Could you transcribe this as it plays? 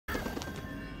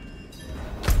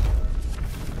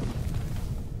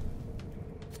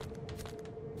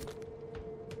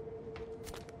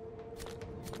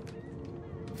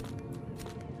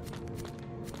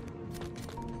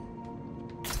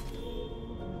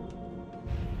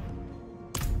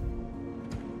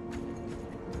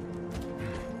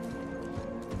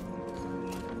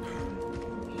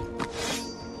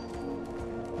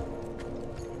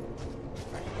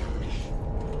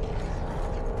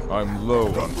I'm low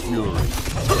on fury.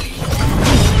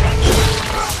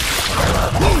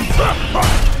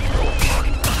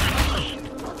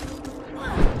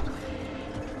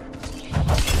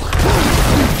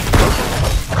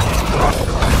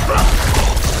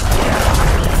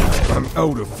 I'm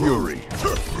out of fury.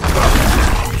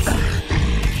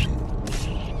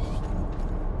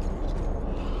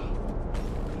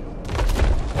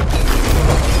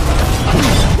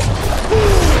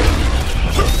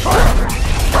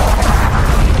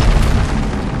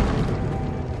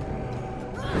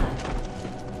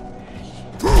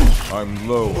 I'm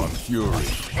low on fury.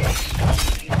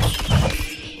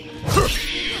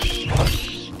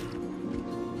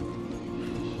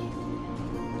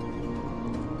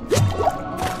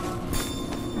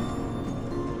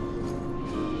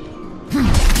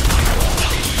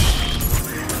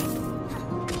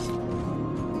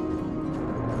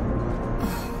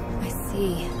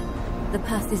 The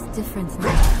path is different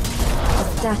now. The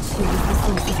statue is the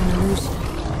source of an illusion.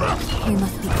 We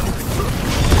must be close.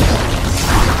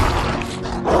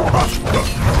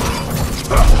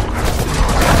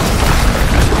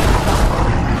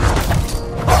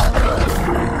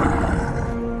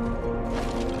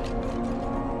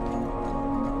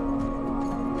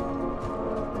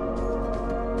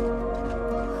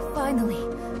 Finally,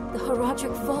 the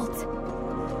Horadric Vault.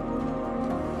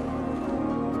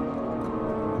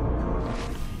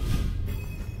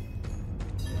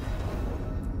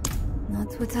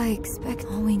 Not what I expect.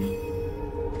 All we need.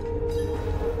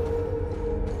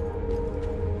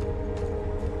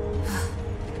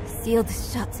 Sealed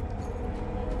shut.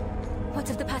 What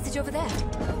of the passage over there?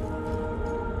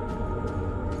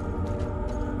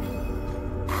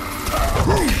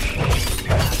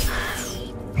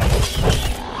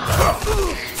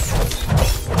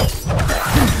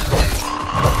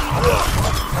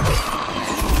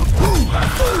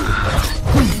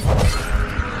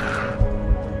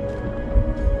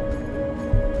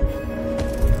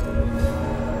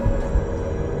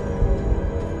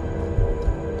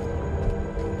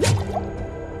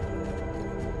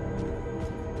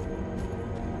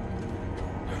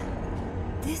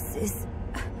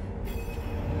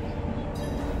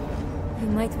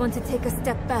 Want to take a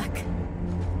step back.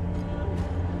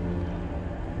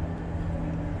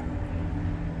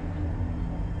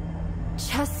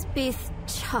 Chespith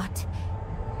Chut.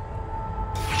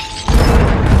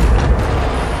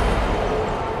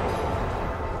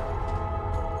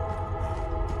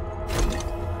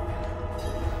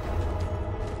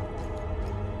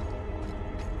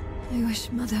 I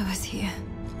wish Mother was here.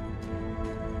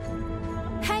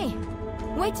 Hey!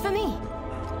 Wait for me!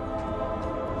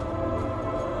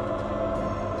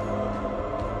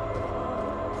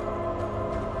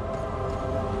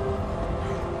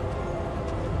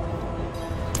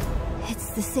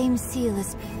 The same seal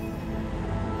as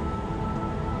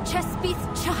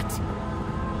Chespith Chut.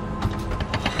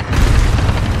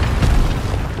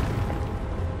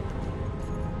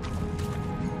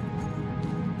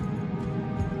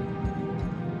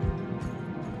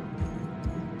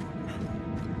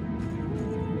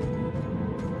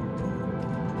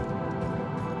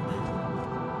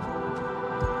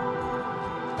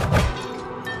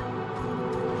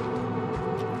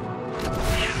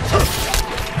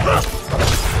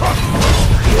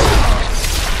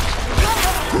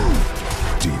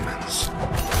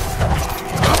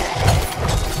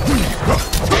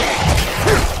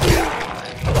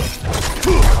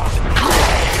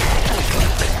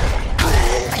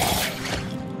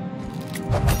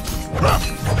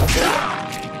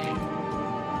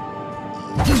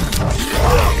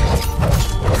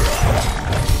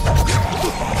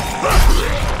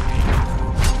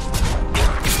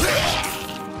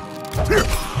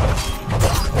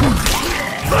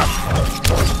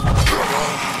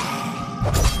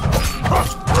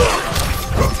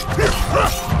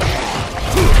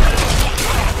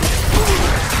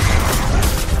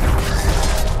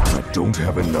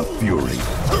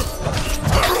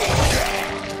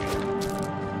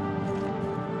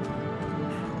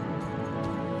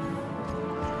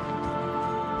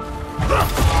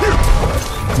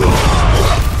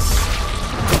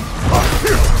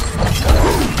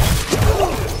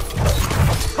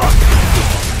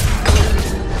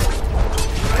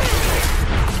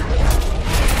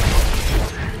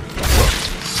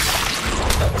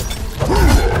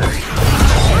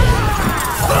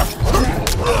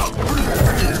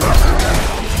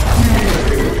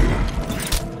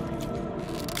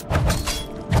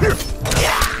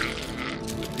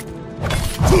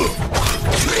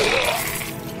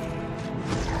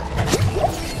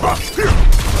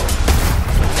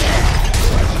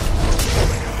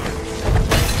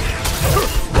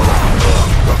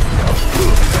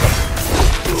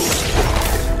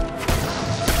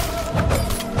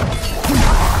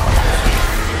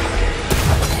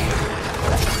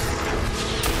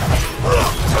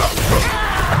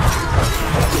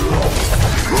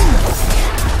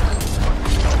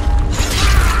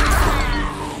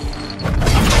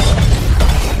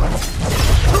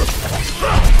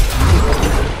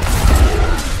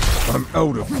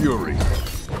 out of fury.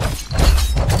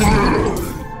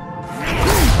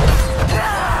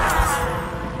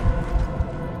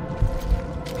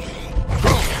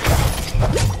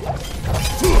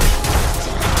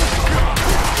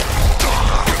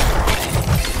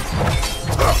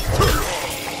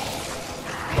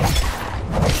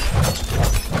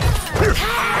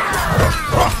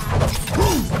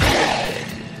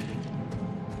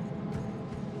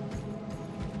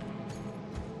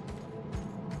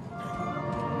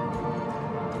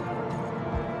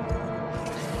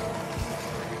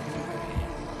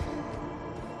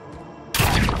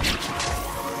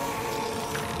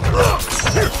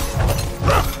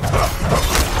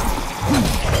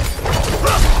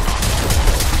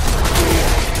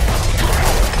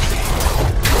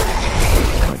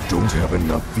 Don't have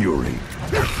enough fury.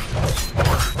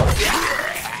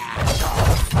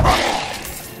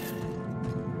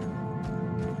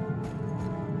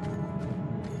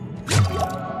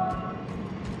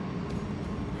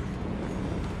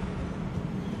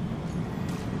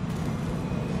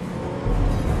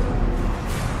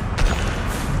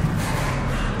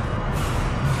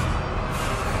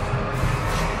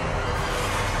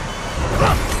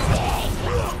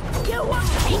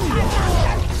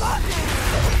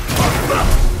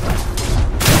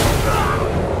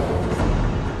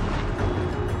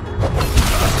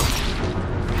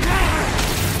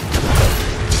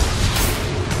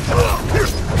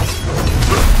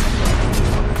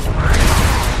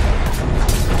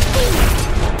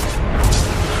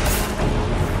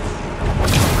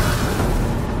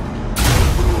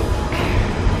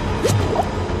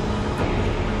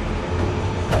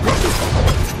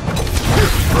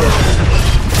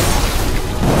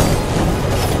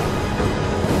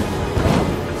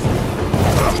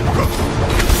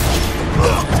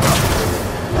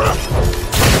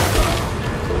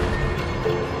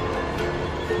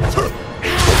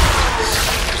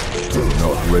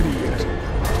 Ready yet.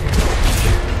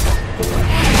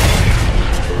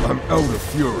 I'm out of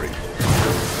fury.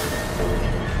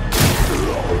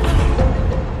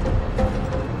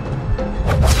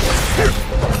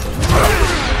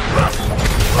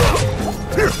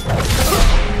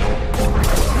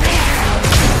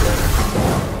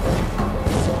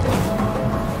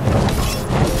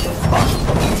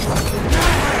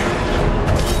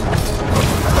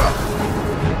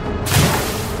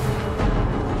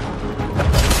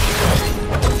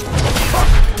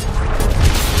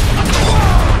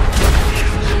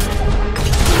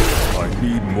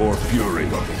 More fury.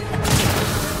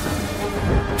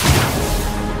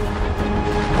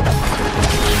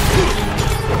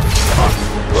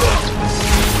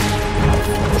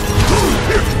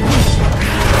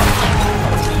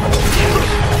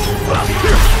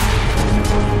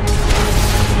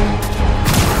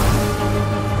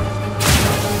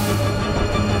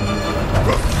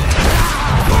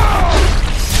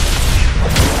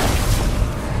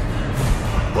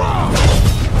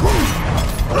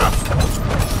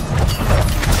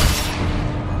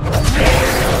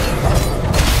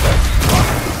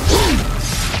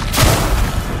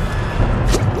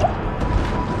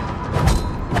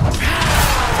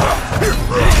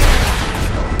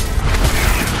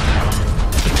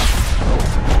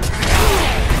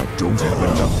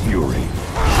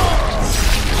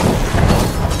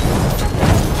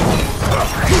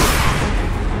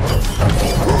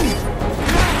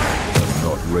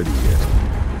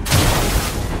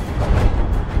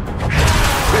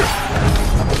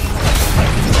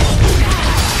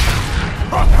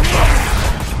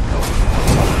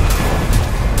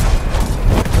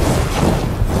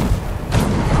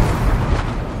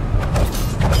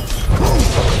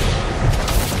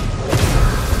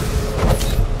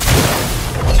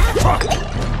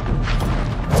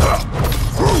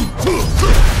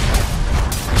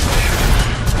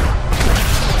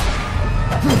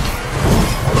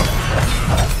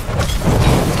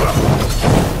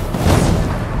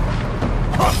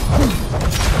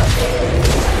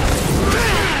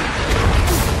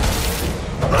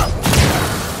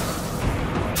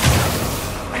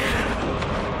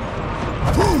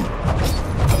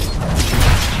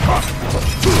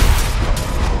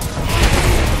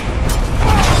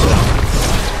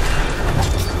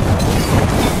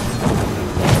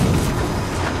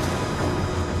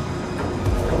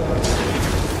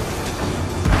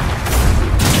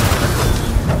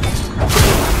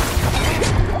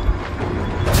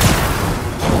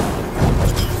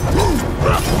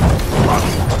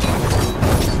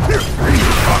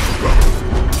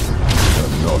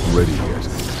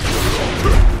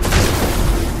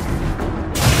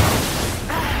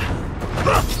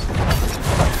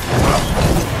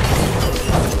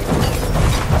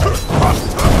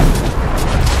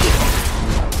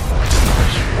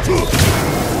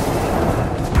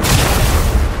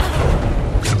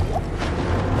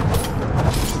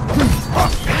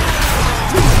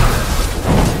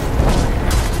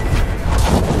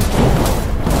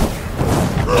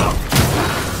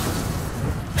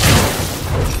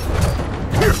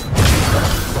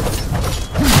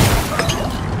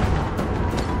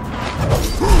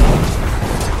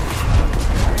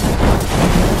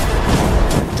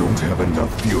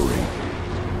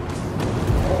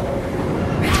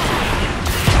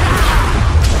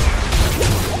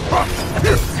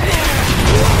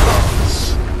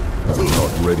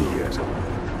 ready yet.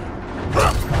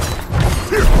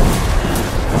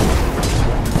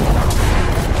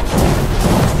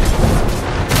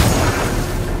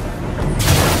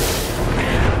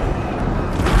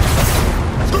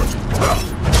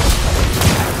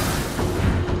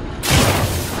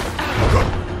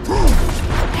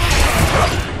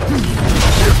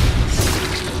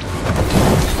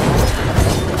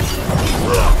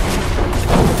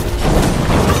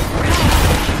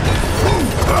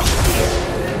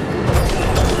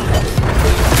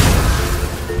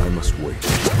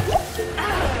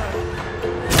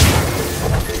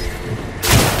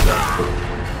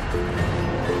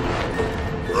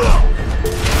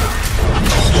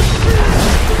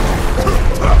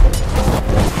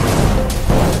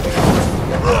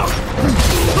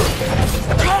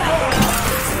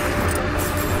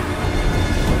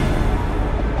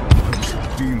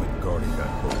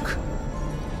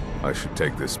 I should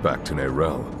take this back to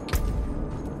Nerel.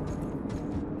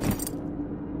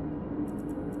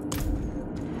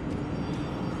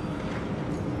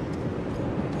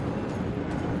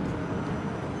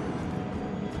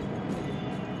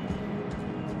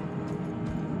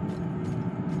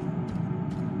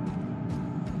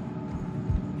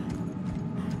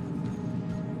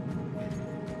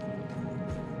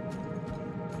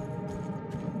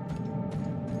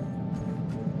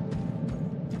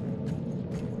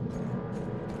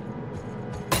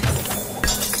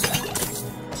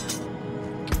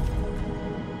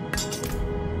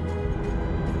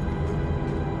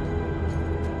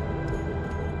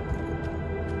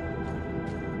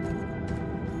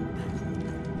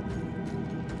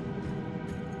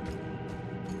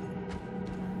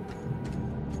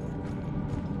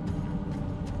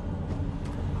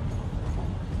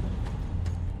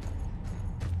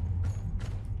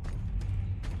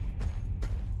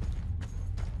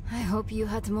 I hope you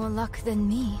had more luck than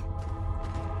me.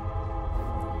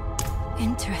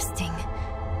 Interesting.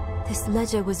 This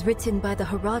ledger was written by the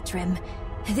Haradrim.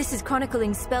 This is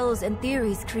chronicling spells and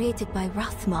theories created by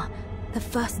Rathma, the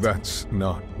first... That's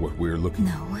not what we're looking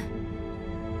for. No.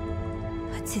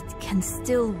 But it can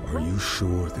still... Are you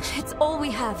sure this... It's all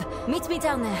we have. Meet me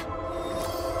down there.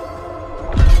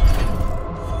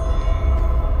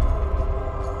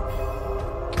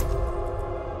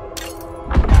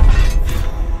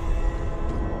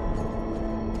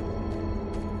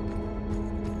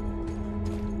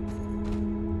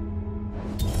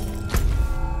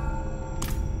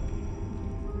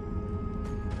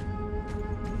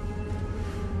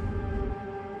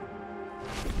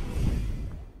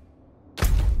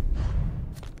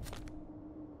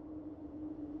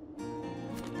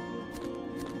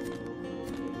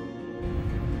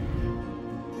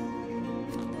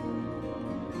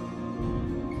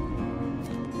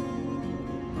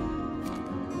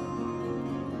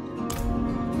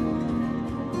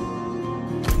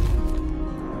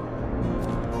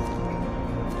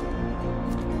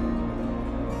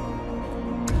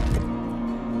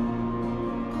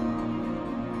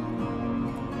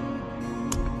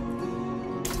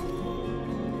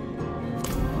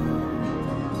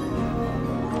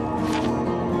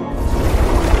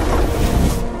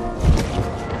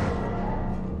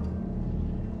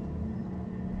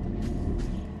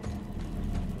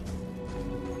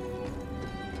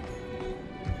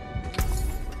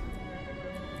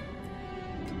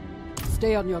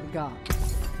 Stay on your guard.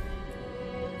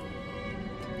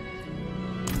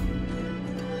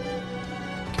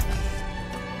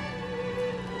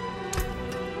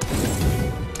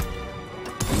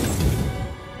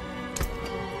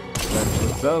 That's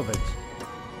the Servants.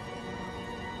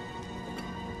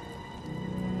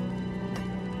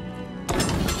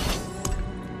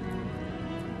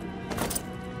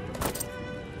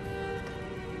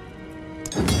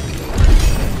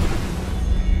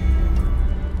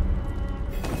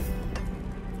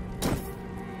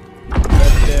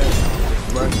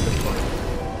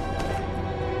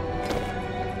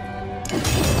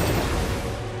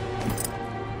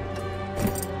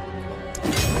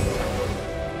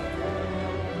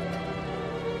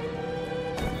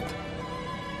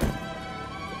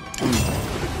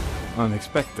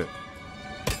 Unexpected.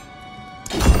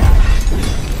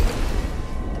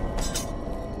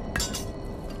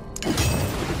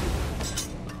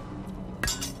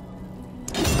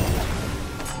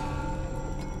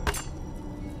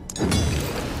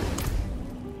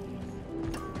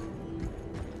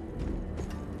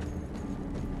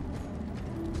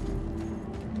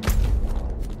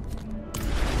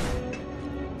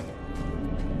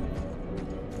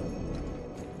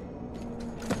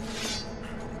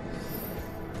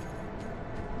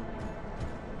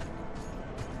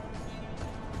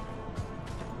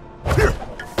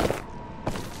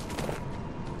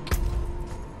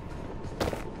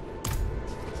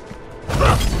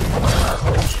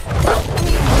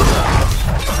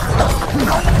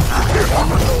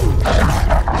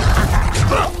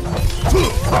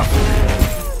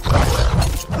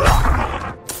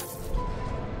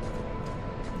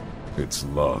 It's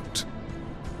locked.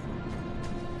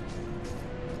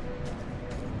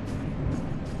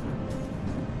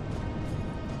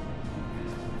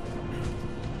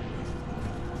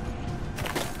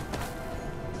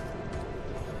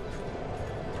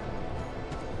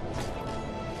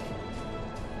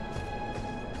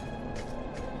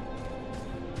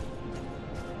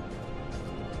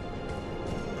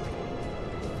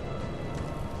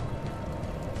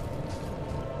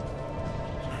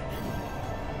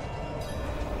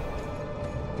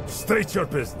 State your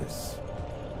business.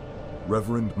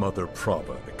 Reverend Mother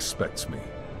Prava expects me.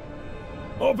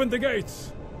 Open the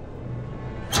gates.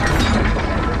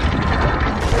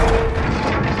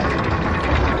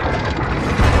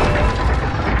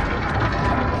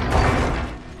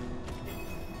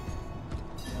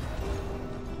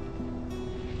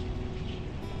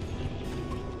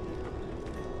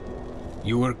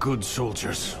 You were good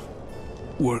soldiers.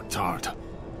 Worked hard.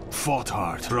 Fought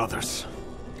hard, brothers.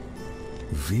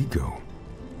 Vigo,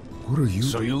 what are you...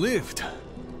 So you lived.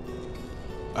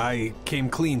 I came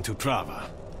clean to Trava.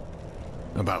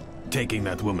 About taking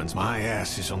that woman's... My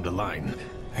ass is on the line.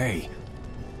 Hey,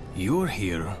 you're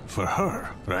here for her,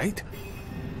 right?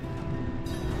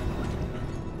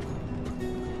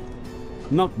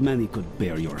 Not many could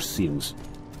bear your sins.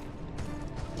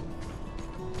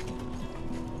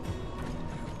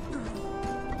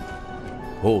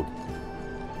 Hold.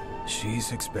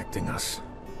 She's expecting us.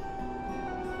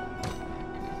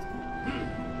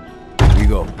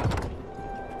 Vigo.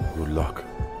 Good luck.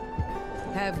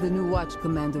 Have the new watch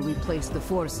commander replace the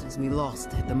forces we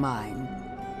lost at the mine.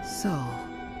 So,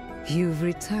 you've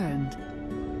returned.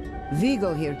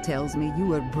 Vigo here tells me you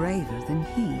were braver than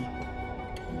he.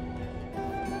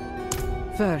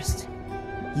 First,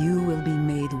 you will be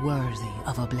made worthy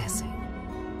of a blessing.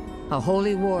 A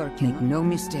holy war, make no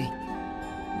mistake.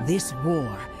 This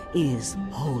war is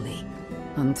holy.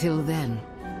 Until then,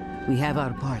 we have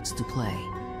our parts to play.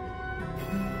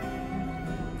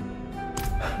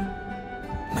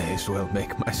 May as well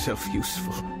make myself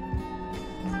useful.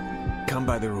 Come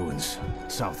by the ruins,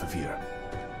 south of here.